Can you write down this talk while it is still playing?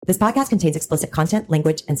This podcast contains explicit content,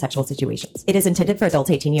 language, and sexual situations. It is intended for adults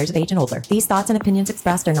 18 years of age and older. These thoughts and opinions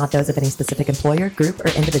expressed are not those of any specific employer, group, or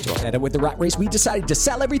individual. And with the rat race, we decided to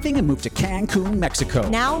sell everything and move to Cancun, Mexico.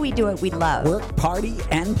 Now we do what we love. Work, party,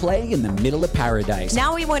 and play in the middle of paradise.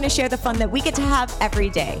 Now we want to share the fun that we get to have every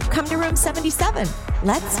day. Come to room 77.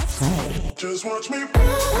 Let's play. Just watch me.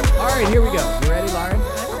 All right, here we go. You ready, Lauren?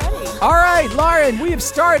 I'm ready. All right, Lauren, we have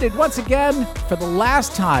started once again for the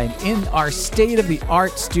last time in our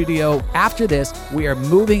state-of-the-art studio. After this, we are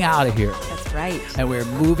moving out of here. That's right. And we're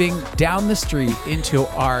moving down the street into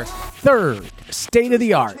our third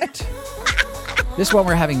state-of-the-art. This one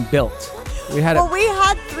we're having built. We had we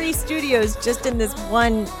had 3 studios just in this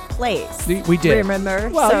one place. We did. Remember?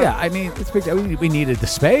 Well, yeah. I mean, it's big. We needed the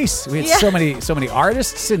space. We had so many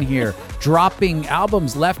artists in here dropping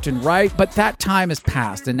albums left and right. But that time has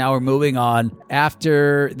passed, and now we're moving on.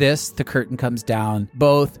 After this, the curtain comes down,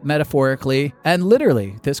 both metaphorically and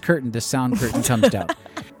literally. This sound curtain comes down.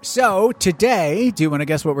 So today, do you want to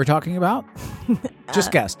guess what we're talking about?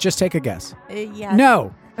 Just guess. Just take a guess. Yeah.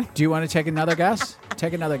 No. Do you want to take another guess?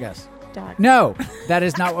 Take another guess. Dog. No, that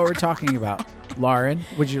is not what we're talking about. Lauren,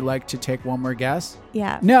 would you like to take one more guess?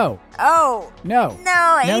 Yeah. No. Oh. No.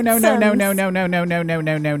 No. I'm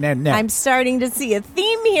starting to see a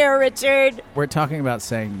theme here, Richard. We're talking about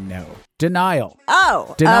saying no. Denial.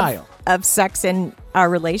 Oh. Denial. Of sex in our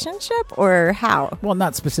relationship, or how? Well,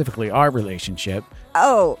 not specifically our relationship.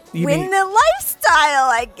 Oh. You in mean- the lifestyle,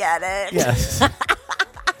 I get it. Yes.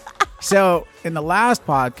 So in the last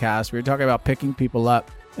podcast, we were talking about picking people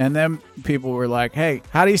up. And then people were like, hey,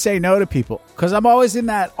 how do you say no to people? Because I'm always in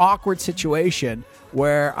that awkward situation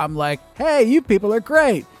where I'm like, hey, you people are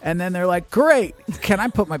great. And then they're like, great. Can I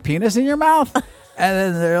put my penis in your mouth? And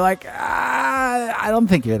then they're like, I don't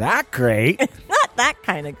think you're that great. Not that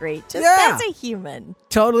kind of great. Just Yeah. as a human.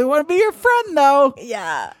 Totally want to be your friend, though.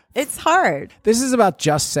 Yeah. It's hard. This is about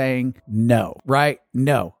just saying no, right?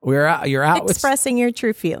 No. You're out Expressing your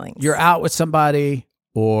true feelings. You're out with somebody,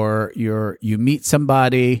 or you meet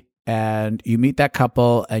somebody and you meet that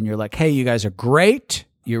couple and you're like, hey, you guys are great.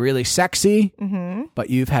 You're really sexy, but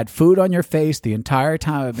you've had food on your face the entire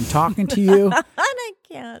time I've been talking to you. And I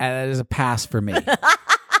can't. And that is a pass for me.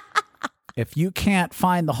 If you can't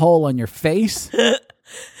find the hole on your face,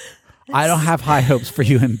 I don't have high hopes for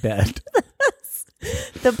you in bed.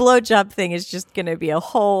 The blowjob thing is just going to be a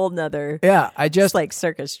whole nother just like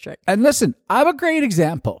circus trick. And listen, I'm a great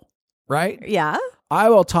example, right? Yeah. I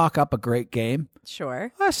will talk up a great game.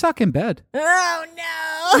 Sure. I suck in bed. Oh, no.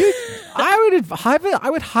 I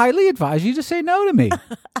would highly advise you to say no to me.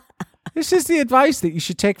 This is the advice that you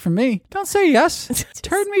should take from me. Don't say yes.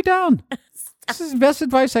 Turn me down. This is the best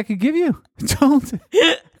advice I could give you. Don't. I'm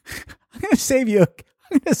going to save you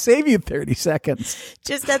 30 seconds.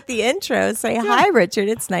 Just at the intro, say, hi, Richard.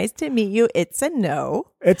 It's nice to meet you. It's a no.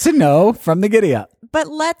 It's a no from the giddy up. But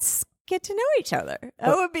let's get to know each other.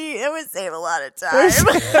 It would save a lot of time.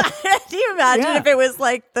 Can you imagine if it was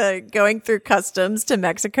like the going through customs to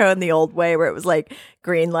Mexico in the old way where it was like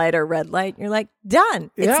green light or red light? And you're like,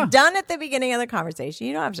 done. It's done at the beginning of the conversation.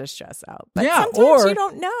 You don't have to stress out. But sometimes you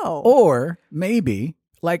don't know. Or maybe,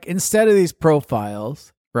 like, instead of these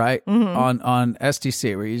profiles, right, on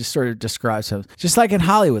STC, where you just sort of describe something, just like in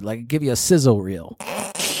Hollywood, like give you a sizzle reel.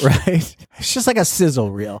 Right? It's just like a sizzle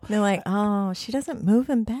reel. They're like, oh, she doesn't move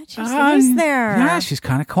in bed. She just lays there. Yeah, she's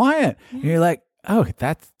kind of quiet. And you're like, oh,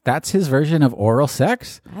 that's his version of oral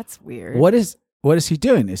sex? That's weird. What is he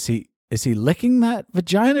doing? Is he licking that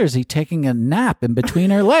vagina, or is he taking a nap in between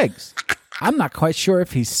her legs? I'm not quite sure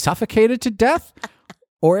if he's suffocated to death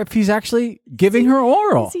or if he's actually giving her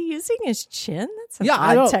oral. Is he using his chin? That's an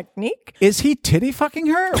odd technique. Is he titty fucking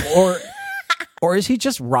her, or is he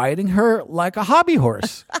just riding her like a hobby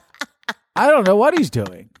horse? I don't know what he's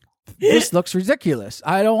doing. This looks ridiculous.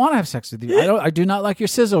 I don't want to have sex with you. I do not like your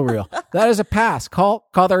sizzle reel. That is a pass. Call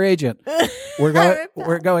their agent.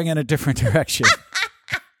 We're going in a different direction.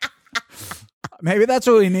 Maybe that's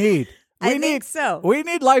what we need. I think so. We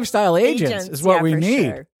need lifestyle agents is what we need.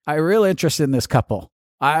 Sure. I'm really interested in this couple.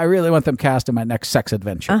 I really want them cast in my next sex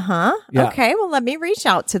adventure. Yeah. Okay. Well, let me reach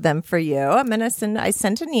out to them for you. I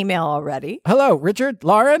sent an email already. Hello, Richard,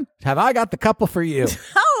 Lauren. Have I got the couple for you?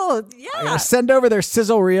 Oh, yeah. I'm going to send over their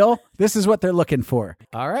sizzle reel. This is what they're looking for.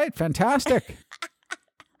 All right. Fantastic.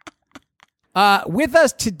 With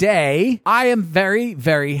us today, I am very,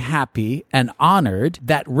 very happy and honored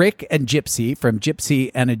that Rick and Gypsy from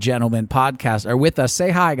Gypsy and a Gentleman podcast are with us.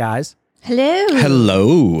 Say hi, guys. Hello.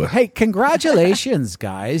 Hello. Hey, congratulations,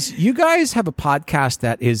 guys. You guys have a podcast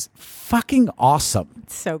that is fucking awesome.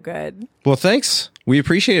 It's so good. Well, thanks. We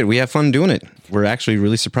appreciate it. We have fun doing it. We're actually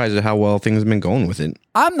really surprised at how well things have been going with it.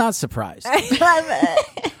 I'm not surprised. I love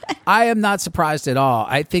it. I am not surprised at all.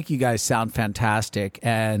 I think you guys sound fantastic,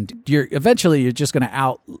 and you're just going to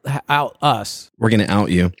out us. We're going to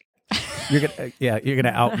out you. You're going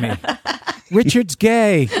to out me. Richard's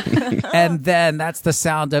gay. And then that's the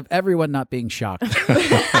sound of everyone not being shocked.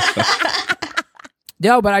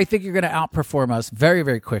 No, but I think you're going to outperform us very,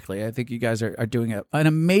 very quickly. I think you guys are doing an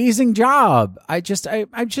amazing job. I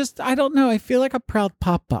don't know. I feel like a proud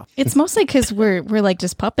papa. It's mostly because we're like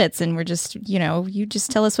just puppets, and we're just, you just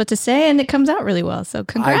tell us what to say, and it comes out really well. So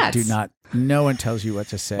congrats. I do not. No one tells you what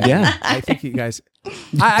to say. Yeah. I think you guys,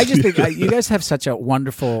 I just think you guys have such a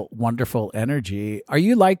wonderful, wonderful energy. Are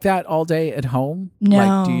you like that all day at home? No.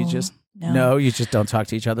 Like, do you just... No, you just don't talk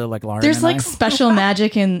to each other like Lauren. There's like special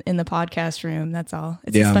magic in the podcast room. That's all.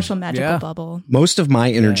 It's a special magical bubble. Most of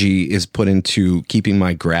my energy is put into keeping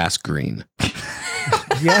my grass green.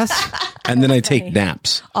 Yes. And then I take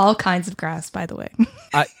naps. All kinds of grass, by the way.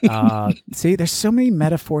 See, there's so many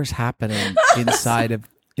metaphors happening inside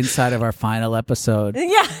of our final episode.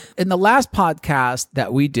 Yeah. In the last podcast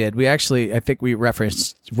that we did, I think we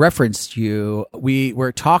referenced you. We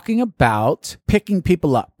were talking about picking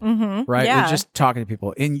people up, right? Yeah. We're just talking to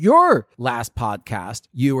people. In your last podcast,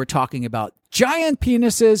 you were talking about giant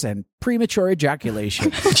penises and premature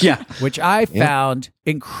ejaculation. Yeah. Which I found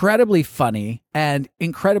incredibly funny and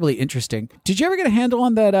incredibly interesting. Did you ever get a handle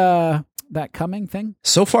on that coming thing?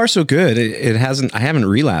 So far, so good. I haven't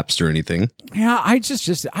relapsed or anything. Yeah, I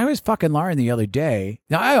was fucking Lauren the other day.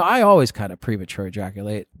 Now, I always kind of premature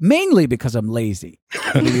ejaculate, mainly because I'm lazy.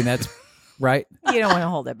 I mean, that's right. You don't want to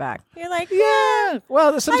hold it back. You're like, Yeah.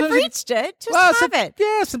 Well, sometimes I've reached it. Just have it.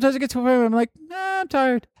 Yeah, sometimes I get to a point where I'm like, I'm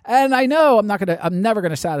tired. And I know I'm never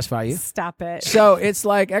gonna satisfy you. Stop it. So it's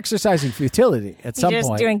like exercising futility at some You're just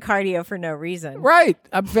point. doing cardio for no reason. Right.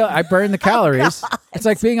 I burn the calories. It's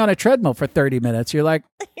like being on a treadmill for 30 minutes. You're like,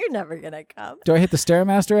 You're never going to come. do I hit the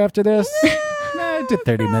Stairmaster after this? No, I did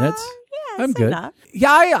 30 minutes. Yeah, I'm it's good. enough. Yeah,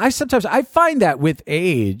 I sometimes find that with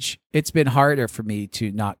age, it's been harder for me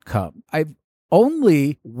to not come. I've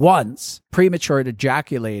only once premature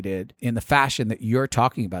ejaculated in the fashion that you're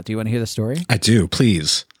talking about. Do you want to hear the story? I do,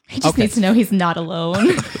 please. He just needs to know he's not alone.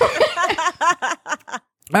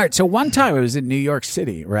 All right. So one time I was in New York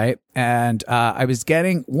City, right? And I was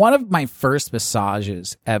getting one of my first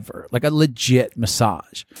massages ever, like a legit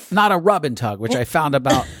massage, not a rub and tug, which I found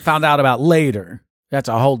out about later. That's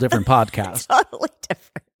a whole different podcast. Totally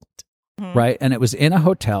different. Right. And it was in a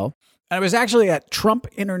hotel. And it was actually at Trump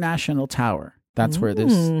International Tower. That's where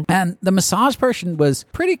this. And the massage person was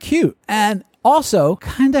pretty cute and also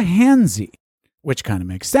kind of handsy, which kind of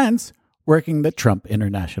makes sense working the Trump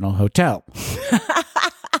International Hotel.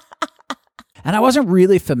 And I wasn't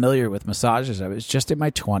really familiar with massages. I was just in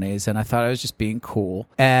my 20s and I thought I was just being cool.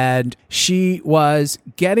 And she was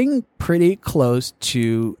getting pretty close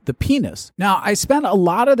to the penis. Now, I spent a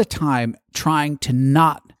lot of the time trying to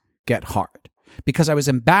not get hard because I was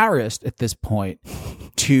embarrassed at this point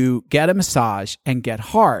to get a massage and get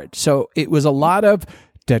hard. So it was a lot of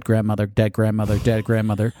dead grandmother, dead grandmother, dead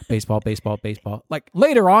grandmother, baseball, baseball, baseball. Like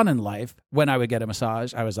later on in life, when I would get a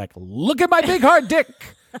massage, I was like, look at my big hard dick.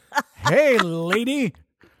 Hey, lady,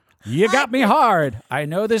 you got me hard. I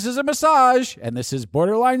know this is a massage and this is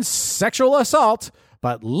borderline sexual assault,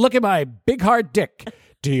 but look at my big hard dick.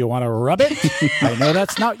 Do you want to rub it? I know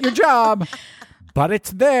that's not your job, but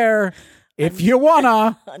it's there. If you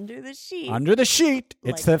wanna. Under the sheet. Under the sheet.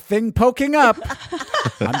 It's the thing poking up.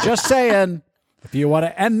 I'm just saying, if you want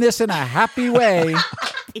to end this in a happy way,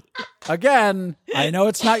 again, I know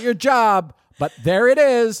it's not your job, but there it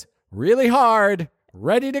is. Really hard.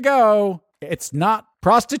 Ready to go. It's not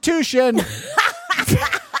prostitution. If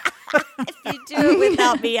you do it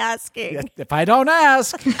without me asking. If I don't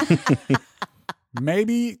ask,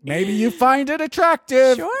 maybe you find it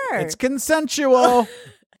attractive. Sure. It's consensual.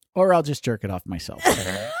 Or I'll just jerk it off myself.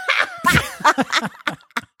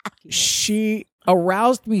 She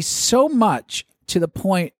aroused me so much to the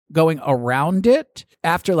point going around it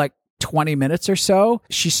after like 20 minutes or so,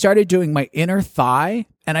 she started doing my inner thigh.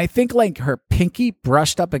 And I think like her pinky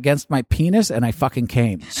brushed up against my penis and I fucking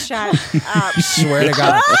came. Shut up. Swear to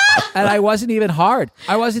God. And I wasn't even hard.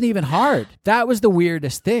 That was the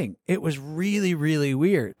weirdest thing. It was really, really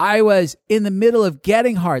weird. I was in the middle of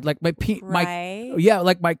getting hard. Like my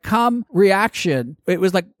cum reaction. It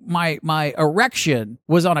was like my erection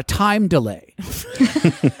was on a time delay.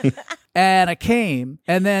 And I came,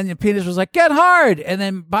 and then the penis was like, get hard. And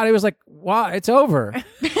then body was like, wow, it's over.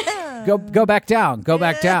 Go back down.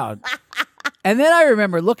 And then I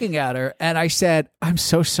remember looking at her and I said, I'm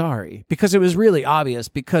so sorry, because it was really obvious,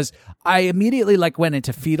 because I immediately went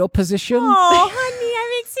into fetal position. Oh, honey, that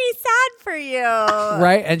makes me sad for you.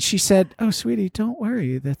 Right. And she said, oh, sweetie, don't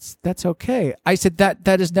worry. That's okay. I said, that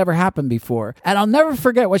has never happened before. And I'll never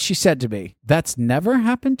forget what she said to me. That's never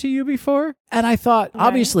happened to you before? And I thought,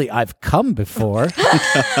 obviously I've come before.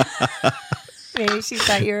 Maybe she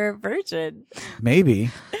thought you were a virgin. Maybe.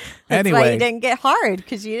 That's Anyway. why you didn't get hard,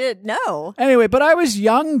 because you didn't know. Anyway, but I was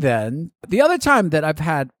young then. The other time that I've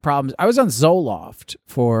had problems, I was on Zoloft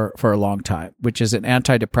for a long time, which is an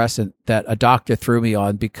antidepressant that a doctor threw me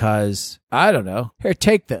on because, I don't know, here,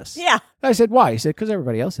 take this. Yeah. I said, why? He said, because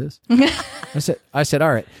everybody else is. I said,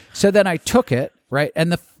 all right. So then I took it, right?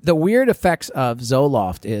 And the weird effects of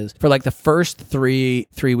Zoloft is for the first three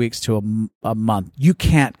weeks to a month, you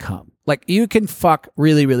can't come. You can fuck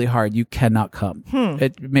really, really hard. You cannot come.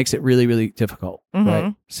 It makes it really, really difficult,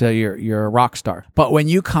 right? So you're a rock star. But when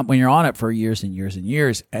you're on it for years and years and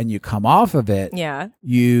years, and you come off of it,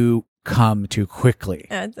 you come too quickly.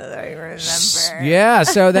 That's what I remember. Yeah.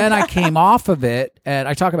 So then I came off of it, and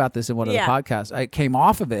I talk about this in one of the podcasts. I came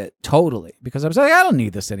off of it totally because I was like, I don't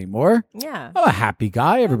need this anymore. Yeah. I'm a happy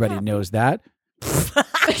guy. Everybody knows that.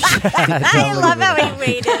 I love how he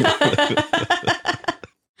waited.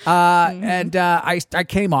 And I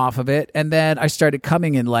came off of it, and then I started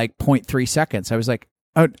coming in 0.3 seconds. I was like,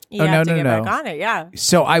 no. Back on it, yeah.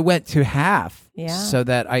 So I went to half, Yeah. so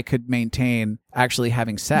that I could maintain actually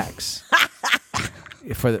having sex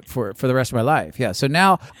for the rest of my life. Yeah. So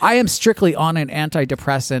now I am strictly on an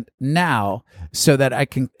antidepressant now, so that I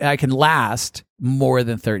can last more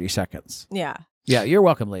than 30 seconds. Yeah. Yeah. You're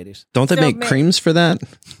welcome, ladies. Don't they make creams for that?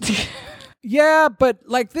 Yeah, but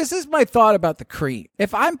this is my thought about the cream.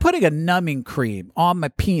 If I'm putting a numbing cream on my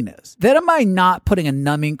penis, then am I not putting a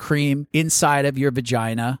numbing cream inside of your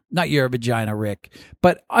vagina? Not your vagina, Rick.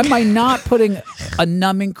 But am I not putting a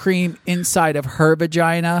numbing cream inside of her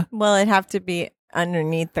vagina? Well, it'd have to be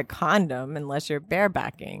underneath the condom unless you're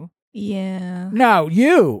barebacking. Yeah.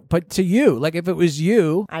 No, but to you. If it was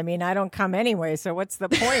you. I mean, I don't come anyway, so what's the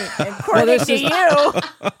point? According to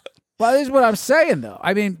you. Well, this is what I'm saying, though.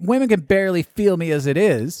 I mean, women can barely feel me as it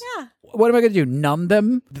is. Yeah. What am I going to do? Numb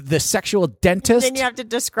them? The sexual dentist? Then you have to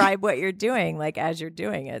describe what you're doing, as you're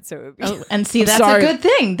doing it. So it would be, And see, that's sorry. a good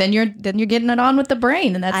thing. Then you're getting it on with the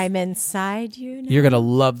brain, and that's I'm inside you now. You're going to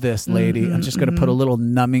love this, lady. I'm just going to put a little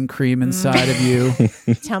numbing cream inside of you.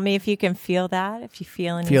 Tell me if you can feel that, if you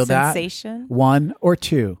feel any Feel that? sensation. 1 or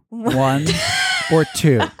 2. 1 or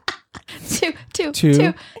 2. two,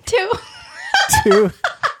 2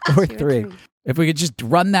 or 3. Two. If we could just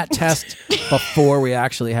run that test before we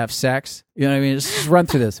actually have sex, you know what I mean? Just run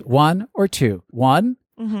through this. 1 or 2. 1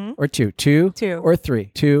 or 2. 2 or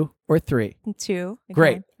 3. 2 or 3. 2.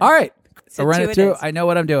 Great. Okay. All right. So I'll run 2 it it through. is. I know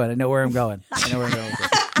what I'm doing. I know where I'm going.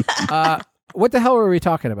 What the hell were we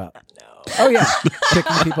talking about? Oh, yeah.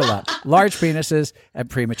 Picking people up. Large penises and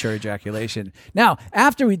premature ejaculation. Now,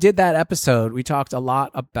 after we did that episode, we talked a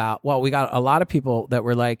lot about, we got a lot of people that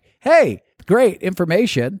were like, hey, great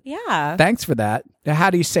information. Yeah. Thanks for that. Now, how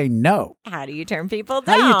do you say no? How do you turn people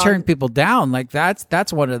down? How do you turn people down?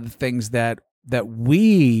 That's one of the things that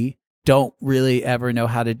we don't really ever know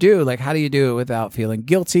how to do. How do you do it without feeling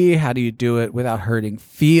guilty? How do you do it without hurting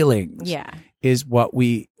feelings? Yeah. Is what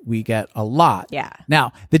we get a lot. Yeah.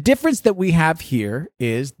 Now, the difference that we have here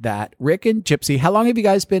is that Rick and Gypsy, how long have you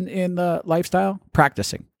guys been in the lifestyle?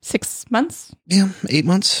 Practicing. 6 months Yeah, 8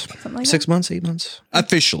 months. Something like 6 months, 8 months.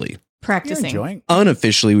 Officially. You're practicing. enjoying.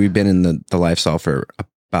 Unofficially, we've been in the lifestyle for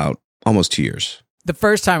about almost 2 years. The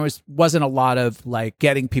first time wasn't a lot of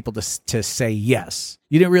getting people to say yes.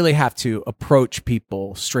 You didn't really have to approach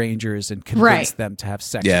people, strangers, and convince Right. them to have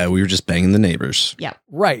sex. Yeah, we were just banging the neighbors. Yeah,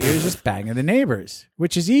 Right. It was just banging the neighbors,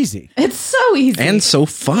 which is easy. it's so easy. And so You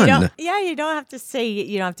fun. don't have to say,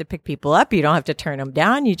 you don't have to pick people up. You don't have to turn them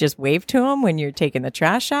down. You just wave to them when you're taking the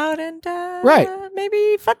trash out and Right.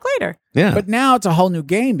 maybe fuck later. Yeah. But now it's a whole new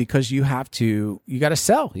game because you got to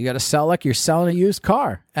sell. You got to sell like you're selling a used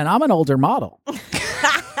car. And I'm an older model.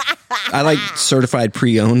 I like certified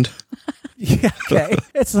pre-owned. Yeah, okay.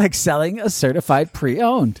 It's like selling a certified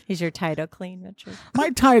pre-owned. Is your title clean, Richard? My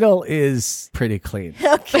title is pretty clean.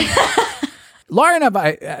 Okay. Laura and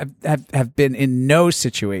I have been in no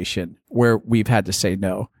situation where we've had to say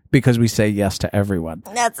no because we say yes to everyone.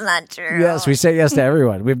 That's not true. Yes, we say yes to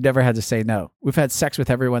everyone. We've never had to say no. We've had sex with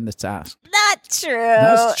everyone that's asked. Not true.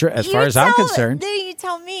 That's true, as far as I'm concerned. Then you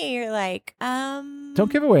tell me, you're like, Don't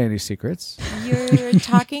give away any secrets. you're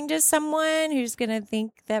talking to someone who's going to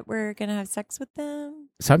think that we're going to have sex with them.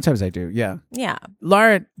 Sometimes I do, yeah. Yeah.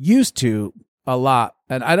 Lauren used to a lot,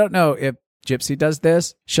 and I don't know if Gypsy does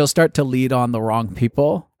this, she'll start to lead on the wrong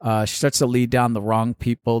people. She starts to lead down the wrong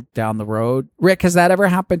people down the road. Rick, has that ever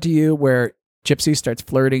happened to you where Gypsy starts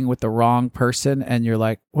flirting with the wrong person and you're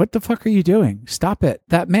like, what the fuck are you doing? Stop it.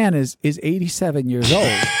 That man is 87 years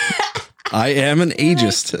old. I am an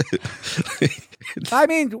ageist. I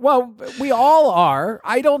mean, well, we all are.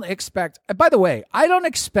 I don't expect, by the way, I don't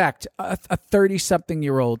expect a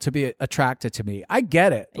 30-something-year-old to be attracted to me. I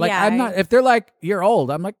get it. Like, Yeah, I'm not, if they're like, you're old,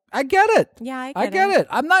 I'm like, I get it. Yeah, I get it.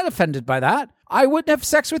 I'm not offended by that. I wouldn't have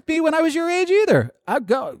sex with me when I was your age either.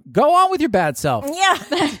 Go on with your bad self.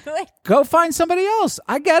 Yeah. Go find somebody else.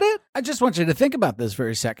 I get it. I just want you to think about this for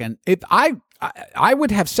a second. If I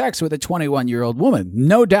would have sex with a 21-year-old woman,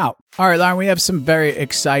 no doubt. All right, Lauren, we have some very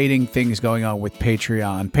exciting things going on with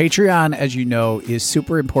Patreon. Patreon, as you know, is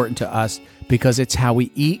super important to us because it's how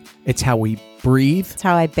we eat. It's how we breathe. That's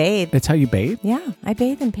how I bathe. It's how you bathe? Yeah, I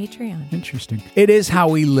bathe in Patreon. Interesting. It is how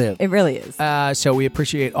we live. It really is. So we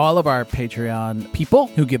appreciate all of our Patreon people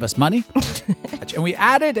who give us money. And we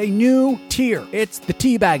added a new tier. It's the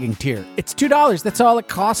teabagging tier. It's $2. That's all it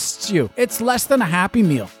costs you. It's less than a Happy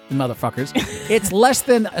Meal, motherfuckers. It's less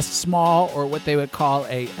than a small, or what they would call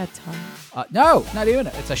a... That's hard. No, not even.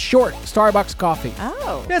 It's a short Starbucks coffee.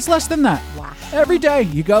 Oh. Yeah, it's less than that. Wow. Every day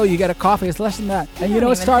you go, you get a coffee. It's less than that. And you know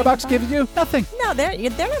what don't even Starbucks think gives you? Nothing. No, they're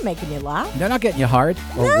not making you laugh. They're not getting you hard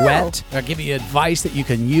or No. wet. They're giving you advice that you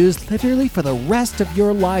can use literally for the rest of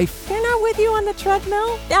your life. They're not with you on the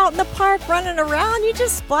treadmill, out in the park running around. You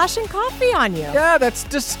just splashing coffee on you. Yeah, that's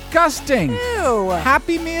disgusting. Ew.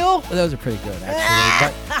 Happy Meal? Those are pretty good,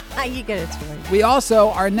 actually. But You get it to me. we also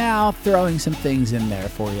are now throwing some things in there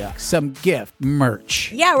for you. Some gift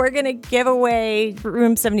merch. Yeah, we're going to give away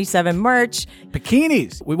Room 77 merch.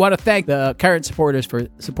 Bikinis. We want to thank the current supporters for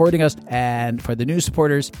supporting us, and for the new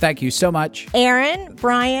supporters, thank you so much. Aaron,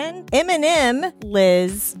 Brian, Eminem,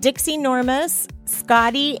 Liz, Dixie Normus,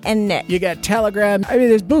 Scotty, and Nick. You got Telegram. I mean,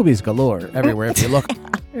 there's boobies galore everywhere if you look.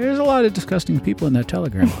 There's a lot of disgusting people in that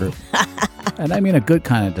Telegram group. And I mean a good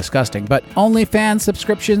kind of disgusting. But OnlyFans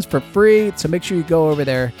subscriptions for free. So make sure you go over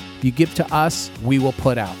there. You give to us, we will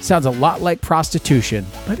put out. Sounds a lot like prostitution.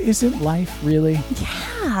 But isn't life really?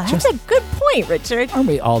 Yeah, that's a good point, Richard. Aren't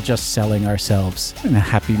we all just selling ourselves? In a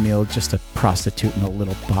Happy Meal, just a prostitute in a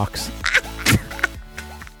little box.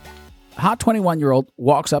 Hot 21-year-old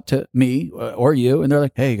walks up to me or you, and they're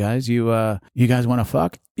like, "Hey guys, you guys want to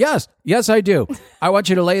fuck?" Yes, I do. I want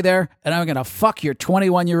you to lay there, and I'm gonna fuck your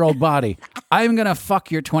 21-year-old body. I'm gonna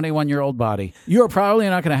fuck your 21-year-old body. You are probably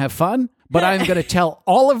not gonna have fun, but I'm gonna tell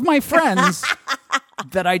all of my friends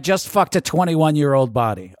that I just fucked a 21-year-old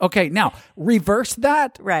body. Okay, now reverse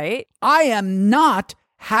that. Right. I am not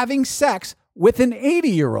having sex with an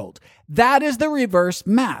 80-year-old. That is the reverse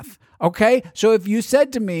math. Okay, so if you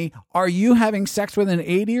said to me, are you having sex with an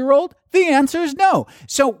 80-year-old? The answer is no.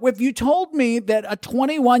 So if you told me that a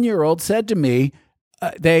 21-year-old said to me,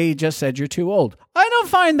 they just said you're too old, I don't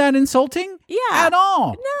find that insulting at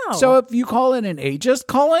all. No. So if you call it an ageist,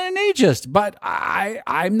 call it an ageist. But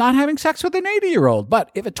I'm not having sex with an 80-year-old. But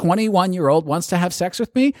if a 21-year-old wants to have sex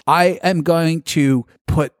with me, I am going to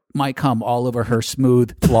put my cum all over her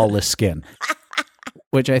smooth, flawless skin,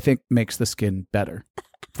 which I think makes the skin better.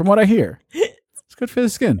 From what I hear, it's good for the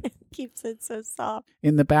skin. Keeps it so soft.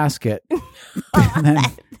 In the basket,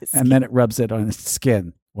 and then it rubs it on its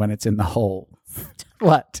skin when it's in the hole.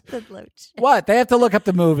 What? The loach. What? They have to look up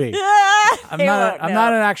the movie. I'm They not won't know.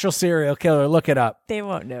 an actual serial killer. Look it up. They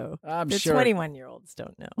won't know. I'm the sure. 21-year-olds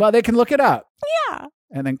don't know. Well, they can look it up Yeah.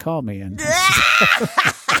 and then call me and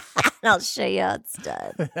I'll show you how it's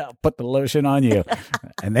done. I'll put the lotion on you,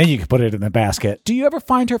 and then you can put it in the basket. Do you ever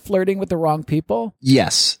find her flirting with the wrong people?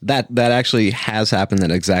 Yes, that actually has happened, that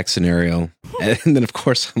exact scenario. And then, of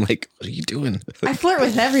course, I'm like, what are you doing? I flirt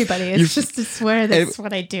with everybody. It's just, I swear that's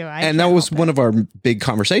what I do. And that was one of our big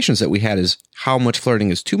conversations that we had, is how much flirting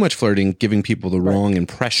is too much flirting, giving people the wrong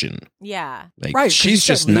impression. Yeah. Like, Right, 'cause you she's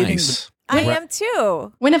start just leading nice. I am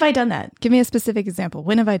too. When have I done that? Give me a specific example.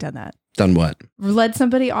 When have I done that? Done what? Led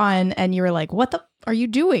somebody on and you were like, what the are you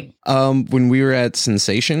doing? When we were at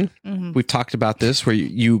Sensation, Mm-hmm. we've talked about this, where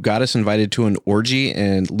you got us invited to an orgy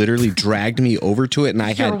and literally dragged me over to it.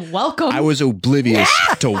 And You're welcome. I was oblivious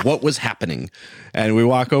to what was happening. And we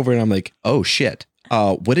walk over and I'm like, oh shit.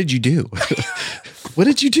 What did you do? What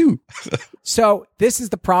did you do? So this is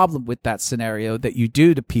the problem with that scenario that you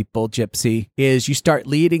do to people, Gypsy, is you start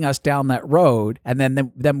leading us down that road, and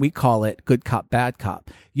then we call it good cop, bad cop.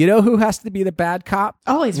 You know who has to be the bad cop?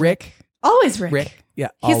 Always Rick. Always Rick. Rick. Yeah.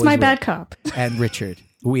 He's always my Rick. bad cop. And Richard.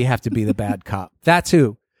 We have to be the bad cop. That's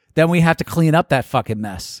who. Then we have to clean up that fucking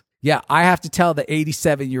mess. Yeah, I have to tell the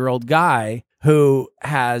 87-year-old guy, who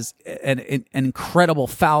has an incredible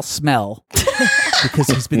foul smell because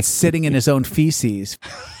he's been sitting in his own feces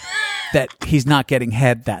that he's not getting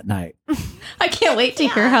head that night. I can't wait to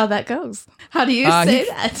hear how that goes. How do you say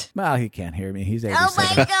that? Well, he can't hear me. He's 87. Oh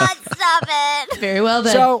my God, stop it. Very well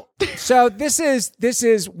done. So this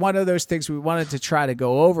is one of those things we wanted to try to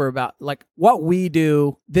go over about like what we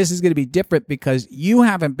do. This is going to be different because you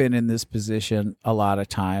haven't been in this position a lot of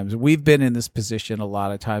times. We've been in this position a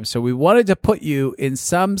lot of times. So we wanted to put you in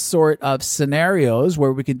some sort of scenarios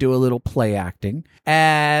where we can do a little play acting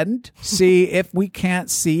and see if we can't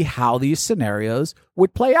see how these scenarios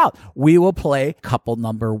would play out. We will play couple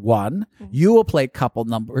number 1. You will play couple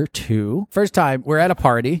number 2. First time we're at a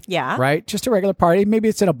party. Yeah. Right? Just a regular party. Maybe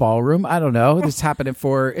it's in a ballroom. I don't know. This happening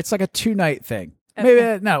it's like a 2-night thing.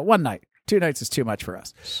 Maybe, no, 1 night. 2 nights is too much for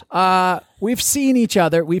us. We've seen each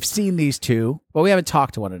other. We've seen these two, but we haven't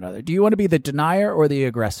talked to one another. Do you want to be the denier or the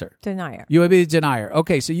aggressor? Denier. You want to be the denier.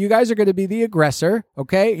 Okay, so you guys are going to be the aggressor,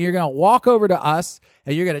 okay? You're going to walk over to us,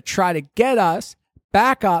 and you're going to try to get us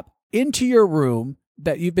back up into your room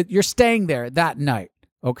that you're staying there that night,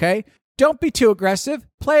 okay? Don't be too aggressive.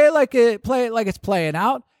 Play it like it's playing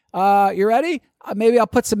out. You ready? Maybe I'll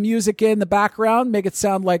put some music in the background, make it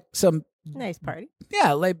sound like some Nice party.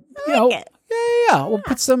 yeah, like it. yeah. We'll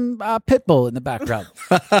put some Pitbull in the background.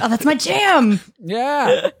 Oh, that's my jam.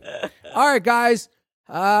 Yeah. All right, guys.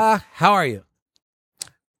 How are you?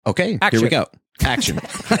 Okay, Action. here we go. Action.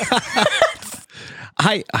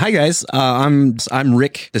 Hi, guys. I'm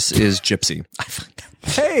Rick. This is Gypsy.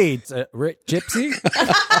 Hey, Rick Gypsy.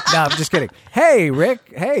 No, I'm just kidding. Hey, Rick.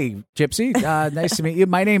 Hey, Gypsy. Nice to meet you.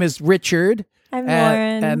 My name is Richard. I'm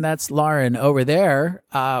Lauren. And that's Lauren over there.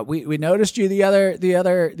 We noticed you the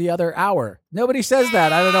other hour. Nobody says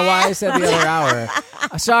that. I don't know why I said the other hour.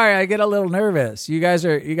 Sorry, I get a little nervous. You guys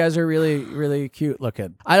are really, really cute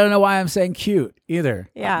looking. I don't know why I'm saying cute either.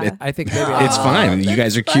 Yeah. I think maybe It's fine. You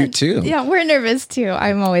guys are cute too. Yeah, we're nervous too.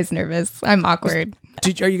 I'm always nervous. I'm awkward.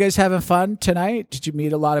 Are you guys having fun tonight? Did you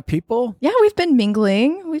meet a lot of people? Yeah, we've been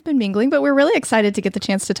mingling, but we're really excited to get the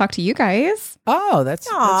chance to talk to you guys. Oh, that's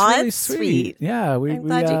really that's sweet. sweet. Yeah, I'm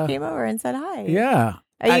glad you came over and said hi. Yeah.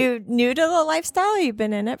 Are you new to the lifestyle? You've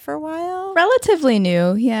been in it for a while? Relatively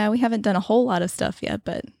new. Yeah, we haven't done a whole lot of stuff yet,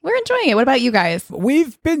 but we're enjoying it. What about you guys?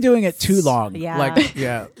 We've been doing it too long. Yeah.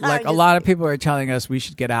 Like a lot of people are telling us we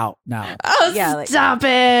should get out now. Oh, Yeah, stop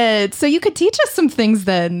it. So you could teach us some things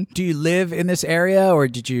then. Do you live in this area or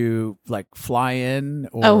did you like fly in?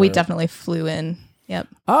 Or... Oh, we definitely flew in. Yep.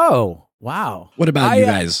 Oh, wow. What about you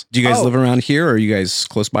guys? Do you guys live around here, or are you guys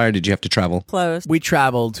close by, or did you have to travel? Close We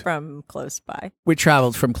traveled from close by.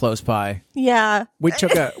 from close by. Yeah. We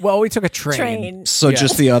took a train. Train. So Yeah.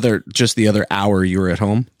 just the other hour you were at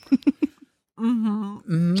home.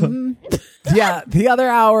 Yeah, the other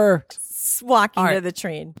hour Walking All right. to the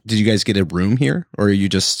train. Did you guys get a room here, or are you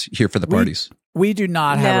just here for the parties? we do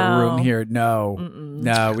not have a No. room here. No.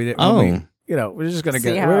 No, we didn't. Oh. We're just going to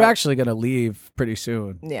See get how- we're actually going to leave pretty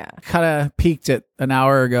soon. Yeah. Kind of peaked it an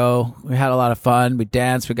hour ago. We had a lot of fun. We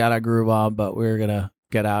danced. We got our groove on, but we're going to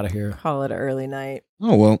get out of here. Call it an early night.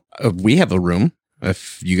 Oh well, we have a room.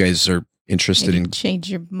 If you guys are interested Maybe in, change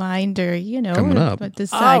your mind or, Coming up. what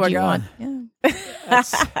decide Oh my you God. want. Yeah.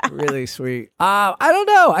 That's really sweet. I don't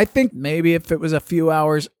know. I think maybe if it was a few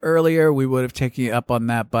hours earlier, we would have taken you up on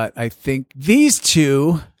that. But I think these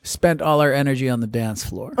two spent all our energy on the dance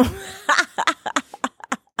floor.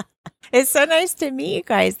 It's so nice to meet you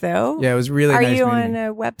guys, though. Yeah, it was really Are nice. you meeting on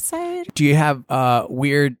you. a website? Do you have a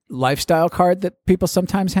weird lifestyle card that people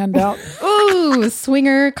sometimes hand out? Ooh,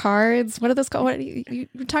 swinger cards. What are those called? What are you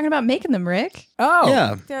were talking about making them, Rick? Oh,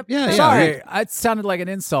 yeah. Sorry, it sounded like an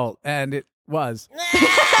insult, and it was. And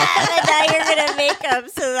now you're going to make them,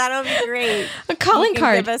 so that'll be great. A calling You can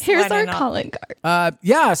card. give us Here's one our and I'll- calling card.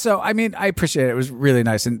 Yeah. So, I mean, I appreciate it. It was really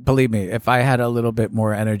nice. And believe me, if I had a little bit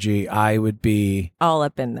more energy, I would be, All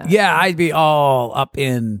up in that. yeah, I'd be all up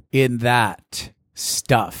in that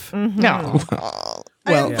stuff. No.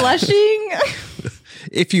 Well, I'm blushing.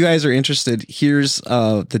 if you guys are interested, here's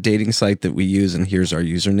the dating site that we use, and here's our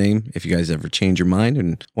username. If you guys ever change your mind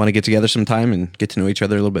and want to get together sometime and get to know each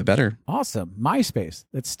other a little bit better, Awesome. MySpace.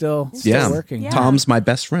 That's still yeah, working. Yeah. Tom's my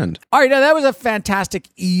best friend. All right. Now that was a fantastic,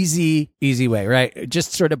 easy way, right?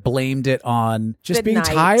 Just sort of blamed it on just Good being night.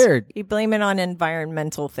 tired. You blame it on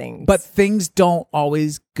environmental things. But things don't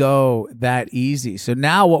always go that easy. So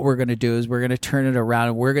now what we're going to do is we're going to turn it around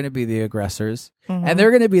and we're going to be the aggressors and they're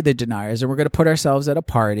going to be the deniers and we're going to put ourselves at a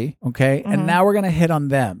party. Okay. And now we're going to hit on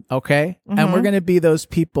them. Okay. And we're going to be those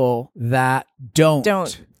people that don't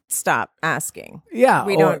stop asking. Yeah.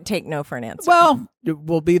 We or- don't take no for an answer. Well,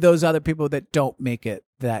 we'll be those other people that don't make it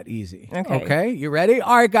that easy. Okay. You ready?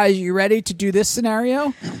 All right, guys, you ready to do this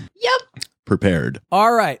scenario? Yep. Prepared.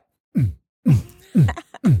 All right.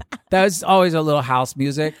 That's always a little house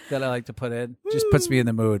music that I like to put in. Just puts me in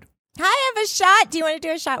the mood. Hi, I have a shot. Do you want to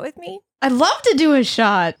do a shot with me? I'd love to do a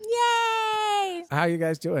shot. Yay! How are you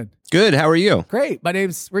guys doing? Good. How are you? Great. My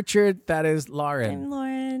name's Richard. That is Lauren. I'm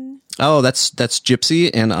Lauren. Oh, that's Gypsy,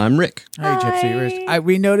 and I'm Rick. Hey, Gypsy. Hi.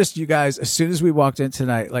 We noticed you guys as soon as we walked in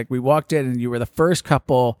tonight. Like, we walked in and you were the first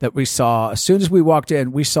couple that we saw. As soon as we walked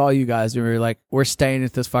in, we saw you guys and we were like, we're staying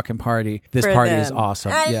at this fucking party. This For party them. is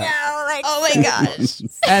awesome. I yeah. know. Like, Oh my gosh.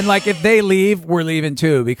 And like, if they leave, we're leaving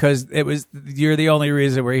too, because you're the only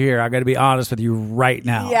reason we're here. I got to be honest with you right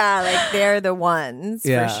now. yeah, like they're the ones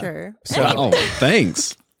Yeah. for sure. So, Oh,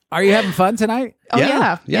 thanks. are you having fun tonight? Oh,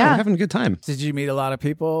 yeah. We're having a good time. Did you meet a lot of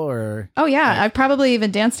people or? Oh, yeah. I probably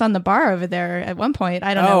even danced on the bar over there at one point.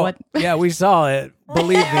 I don't know what. Yeah, we saw it.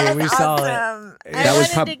 Believe me, we saw it. Awesome. I That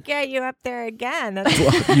was wanted to get you up there again.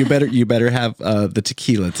 Well, you better have the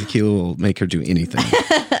tequila. Tequila will make her do anything.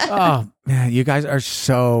 Oh man, you guys are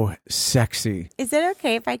so sexy. Is it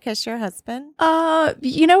okay if I kiss your husband? Why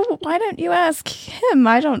don't you ask him?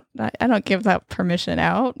 I don't give that permission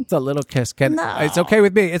out. It's a little kiss. No. It's okay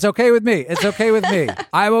with me. It's okay with me. It's okay with me.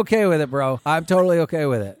 I'm okay with it, bro. I'm totally okay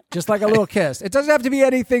with it. Just like a little kiss. It doesn't have to be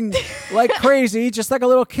anything like crazy. Just like a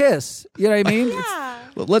little kiss. You know what I mean? Yeah.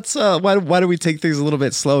 Well, let's. Why don't we take things a little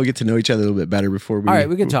bit slow and get to know each other a little bit better before we? All right,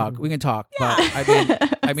 we can talk. We can talk. But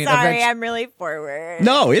I mean, Sorry, eventually- I'm really forward.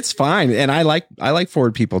 No, it's fine, and I like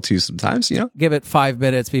forward people too. Sometimes, you know. give it 5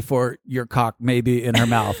 minutes before your cock may be in her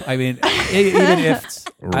mouth. I mean, even if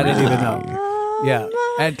I didn't even know. Yeah.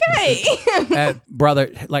 And brother,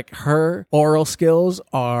 like her oral skills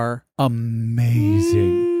are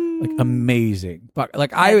amazing. Like amazing. But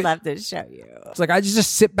like I'd love to show you. it's like I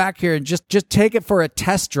just sit back here and just take it for a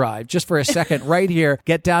test drive, just for a second, right here.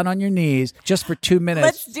 Get down on your knees, just for 2 minutes.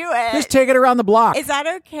 Let's do it. Just take it around the block. Is that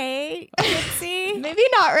okay, Gypsy? Maybe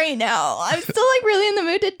not right now. I'm still like really in the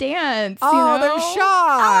mood to dance. oh, you know? they're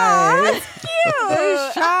shy. That's cute.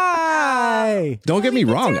 They're shy. Don't get me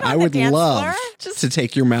wrong. do it on I the would dance love floor. to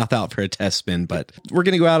take your mouth out for a test spin, but we're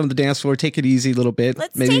gonna go out on the dance floor, take it easy a little bit.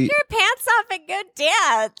 Let's Maybe take your pants off and go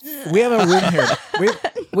dance. We have a room here.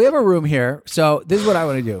 We have a room here. So this is what I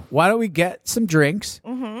want to do. Why don't we get some drinks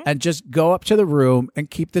and just go up to the room and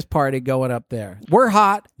keep this party going up there? We're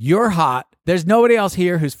hot. You're hot. There's nobody else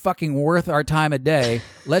here who's fucking worth our time a day.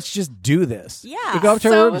 Let's just do this. Yeah. We go up to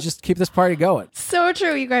a room and just keep this party going. So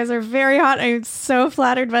true. You guys are very hot. I'm so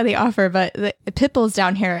flattered by the offer, but the Pitbull's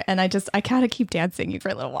down here, and I gotta keep dancing for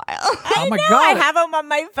a little while. Oh my I God. have them on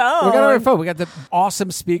my phone. We got our phone. We got the awesome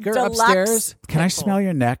speaker Deluxe upstairs. Can I Pitbull. smell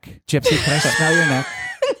your neck? Gypsy, can I smell your neck?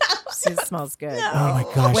 She smells good. Oh my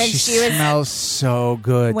gosh, When she she was- smells so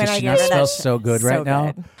good. When Does I she gave not her that smell shit. so good right So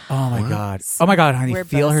now? good. Oh my God. Oh my God, honey. We're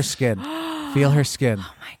Feel both- her skin. Feel her skin.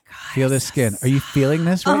 Oh my God. Feel this skin. Are you feeling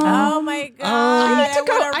this right now? Oh my God. I need to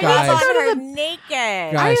go- wanna I need to rub go on to her the- naked.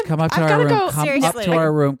 Guys, have- come up to I've our gotta room. go. Come up Seriously. to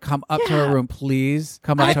our room. Come up to our room, please.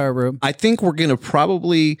 Come up to our room. I think we're gonna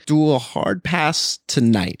probably do a hard pass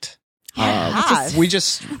tonight. We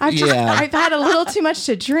just I've yeah. had a little too much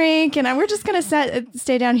to drink, and we're just gonna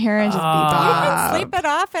stay down here and just be You Bob. can sleep it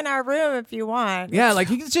off in our room if you want. Yeah, like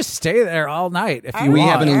you can just stay there all night if I you we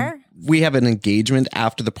want. have There. we have an engagement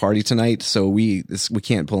after the party tonight, so we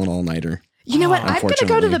can't pull an all nighter. You know what? I'm gonna go to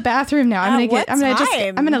Unfortunately. the bathroom now. I'm what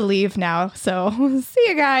time? gonna leave now. So see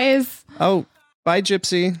you guys. Oh, bye,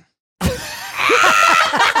 Gypsy.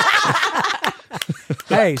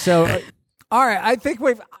 Hey, so all right, I think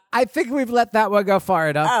we've let that one go far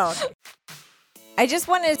enough. Oh. I just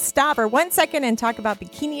want to stop for 1 second and talk about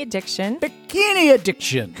bikini addiction. Bikini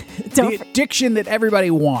addiction. Don't The addiction that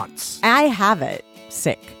everybody wants. I have it.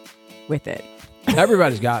 Sick with it.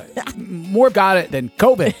 Everybody's got it. More got it than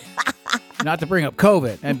COVID. Not to bring up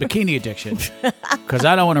COVID and bikini addiction, because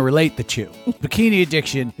I don't want to relate the two. Bikini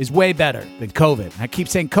addiction is way better than COVID. I keep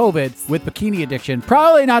saying COVID with bikini addiction,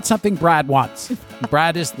 probably not something Brad wants.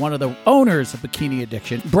 Brad is one of the owners of bikini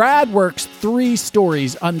addiction. Brad works 3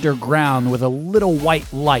 stories underground with a little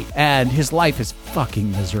white light, and his life is fucking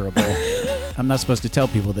miserable. I'm not supposed to tell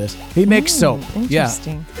people this. He makes soap.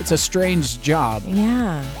 interesting. Yeah. It's a strange job.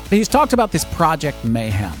 Yeah. He's talked about this Project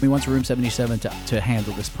Mayhem. He wants Room 77 to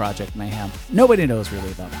handle this Project Mayhem. Nobody knows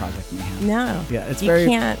really about Project Mayhem. No. Yeah, it's You very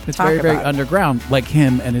can't it's talk very very about it. underground, like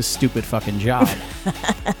him and his stupid fucking job.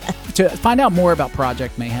 To find out more about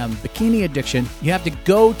Project Mayhem, Bikini Addiction, you have to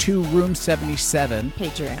go to Room 77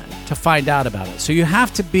 Patreon. to find out about it. So you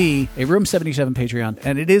have to be a Room 77 Patreon,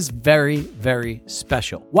 and it is very, very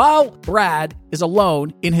special. While Brad is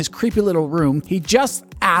alone in his creepy little room, he just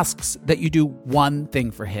asks that you do one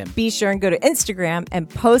thing for him. Be sure and go to Instagram and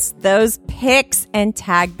post those pics and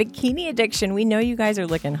tag Bikini Addiction. We know you guys are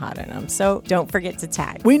looking hot in them, so don't forget to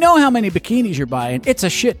tag. We know how many bikinis you're buying. It's a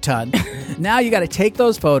shit ton. Now you got to take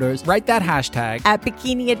those photos, write that hashtag, At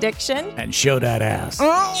Bikini Addiction. and show that ass.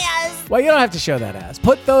 Yes. Well, you don't have to show that ass.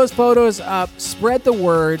 Put those photos up, spread the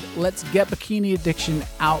word. Let's get Bikini Addiction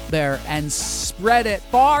out there and spread it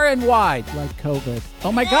far and wide like COVID.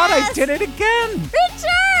 Oh my God, I did it again. Richard!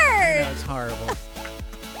 That was horrible.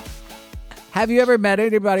 Have you ever met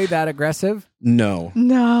anybody that aggressive? No.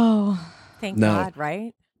 No. Thank No. God,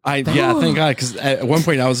 right? Thank God, because at one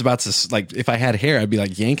point I was about to, like, if I had hair, I'd be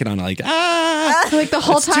like yanking on it, like, Like the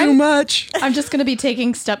whole it's too time, much. I'm just going to be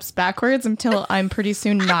taking steps backwards until I'm pretty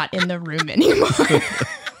soon not in the room anymore.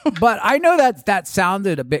 But I know that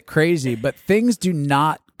sounded a bit crazy, but things do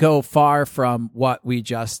not go far from what we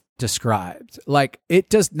just described. Like, it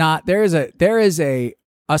does not. There is a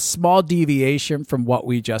small deviation from what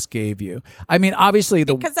we just gave you. I mean, obviously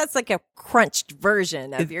Because that's like a crunched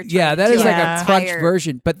version of your yeah, that is like a Yeah. crunched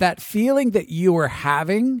version. But that feeling that you are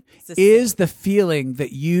having It's the is the feeling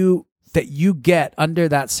that you get under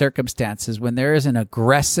that circumstances when there is an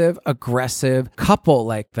aggressive couple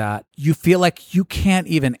like that. You feel like you can't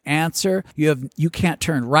even answer. You can't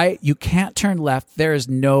turn right. You can't turn left. There is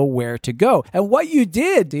nowhere to go. And what you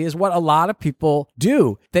did is what a lot of people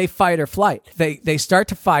do. They fight or flight. They start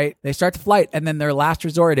to fight. They start to flight. And then their last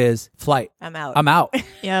resort is flight. I'm out. I'm out.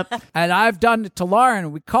 Yep. And I've done it to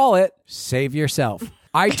Lauren. We call it save yourself.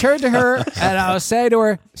 I turn to her and I'll say to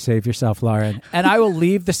her, save yourself, Lauren. And I will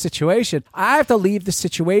leave the situation. I have to leave the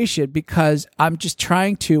situation because I'm just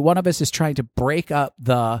one of us is trying to break up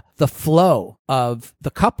the flow of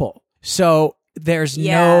the couple. So there's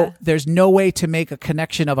no way to make a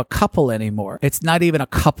connection of a couple anymore. It's not even a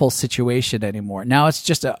couple situation anymore. Now it's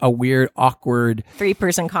just a weird, awkward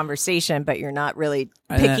 3-person conversation, but you're not really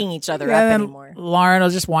And picking then- each other yeah, up then anymore. Lauren will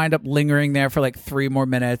just wind up lingering there for like 3 more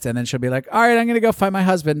minutes, and then she'll be like, all right, I'm going to go find my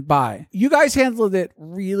husband. Bye. You guys handled it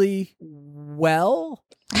really well.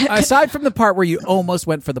 Aside from the part where you almost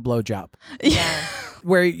went for the blowjob, Yeah.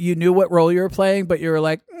 where you knew what role you were playing, but you were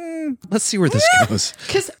like, Let's see where this goes.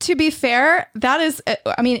 Because to be fair, that is,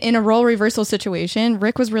 I mean, in a role reversal situation,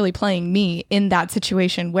 Rick was really playing me in that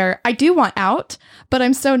situation where I do want out, but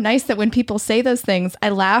I'm so nice that when people say those things, I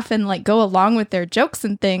laugh and like go along with their jokes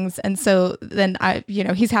and things. And so then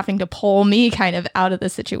he's having to pull me kind of out of the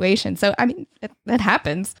situation. So, I mean, that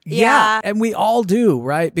happens. Yeah. And we all do,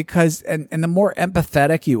 right? Because, and the more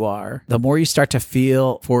empathetic you are, the more you start to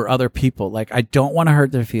feel for other people. Like, I don't want to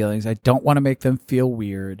hurt their feelings. I don't want to make them feel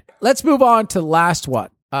weird. Let's move on to the last one.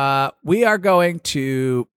 We are going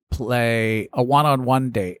to play a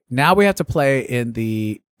one-on-one date. Now we have to play in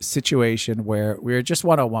the situation where we're just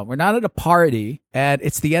one-on-one. We're not at a party, and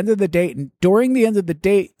it's the end of the date. And during the end of the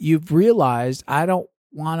date, you've realized, I don't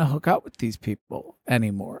want to hook up with these people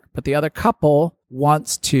anymore. But the other couple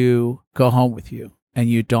wants to go home with you, and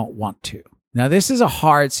you don't want to. Now, this is a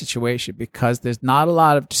hard situation because there's not a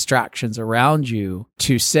lot of distractions around you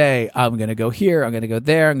to say, I'm going to go here, I'm going to go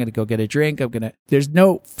there, I'm going to go get a drink, there's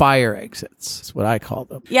no fire exits. That's what I call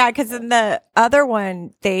them. Yeah, because in the other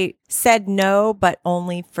one, they said no, but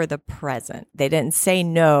only for the present. They didn't say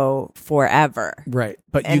no forever. Right.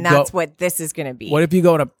 But And that's what this is going to be. What if you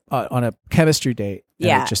go on a chemistry date and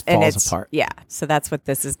yeah, it just and falls it's- apart? Yeah, so that's what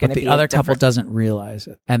this is going But to be. the other couple different- doesn't realize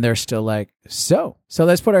it. And they're still like, so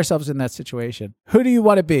let's put ourselves in that situation. Who do you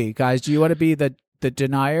want to be, guys? Do you want to be the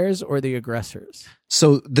deniers or the aggressors?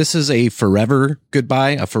 So this is a forever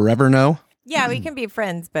goodbye, a forever no. Yeah, we can be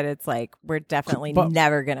friends, but it's like we're definitely But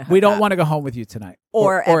never going to. We don't want to go home with you tonight.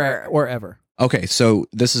 Or ever. Or ever. Okay, so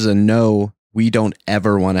this is a no. We don't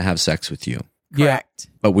ever want to have sex with you, Correct.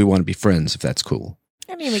 but we want to be friends if that's cool.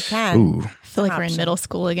 I mean, we can. Ooh, I feel like we're in Option. middle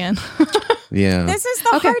school again. yeah. This is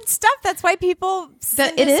the Okay. hard stuff. That's why people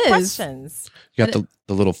send it us is. questions. You got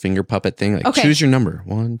the little finger puppet thing. Like, Okay. choose your number.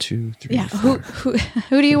 1, 2, 3. Yeah. 4.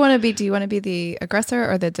 Who do you want to be? Do you want to be the aggressor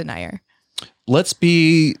or the denier? Let's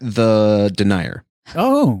be the denier.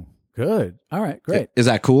 Oh, good. All right, great. Is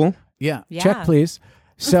that cool? Yeah. Yeah. Check, please.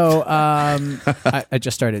 So I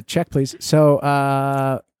just started. Check, please. So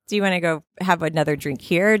Do you want to go have another drink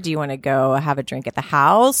here? Do you want to go have a drink at the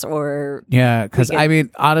house? Or yeah, because I mean,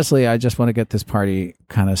 honestly, I just want to get this party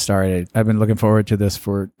kind of started. I've been looking forward to this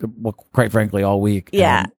for, well, quite frankly, all week.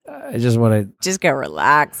 Yeah. And I just want to just go